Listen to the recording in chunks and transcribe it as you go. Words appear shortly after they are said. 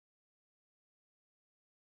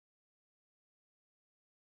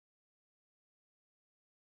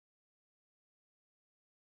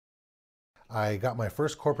I got my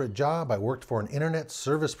first corporate job. I worked for an internet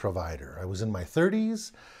service provider. I was in my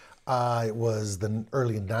 30s. It was the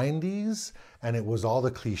early 90s, and it was all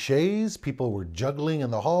the cliches. People were juggling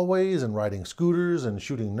in the hallways and riding scooters and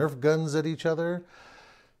shooting Nerf guns at each other.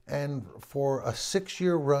 And for a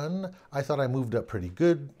 6-year run, I thought I moved up pretty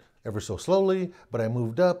good, ever so slowly, but I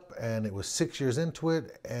moved up and it was 6 years into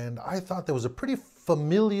it, and I thought there was a pretty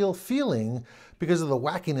familial feeling because of the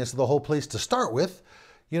wackiness of the whole place to start with,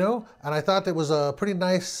 and I thought it was a pretty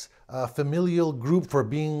nice familial group for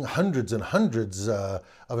being hundreds and hundreds of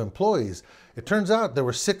employees. It turns out there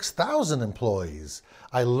were 6,000 employees.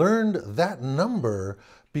 I learned that number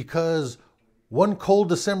because one cold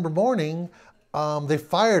December morning, they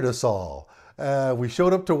fired us all. We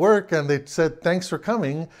showed up to work and they said, "Thanks for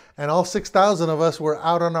coming." And all 6,000 of us were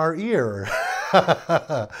out on our ear.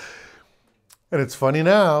 And it's funny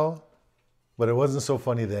now, but it wasn't so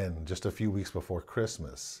funny then, just a few weeks before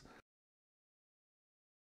Christmas.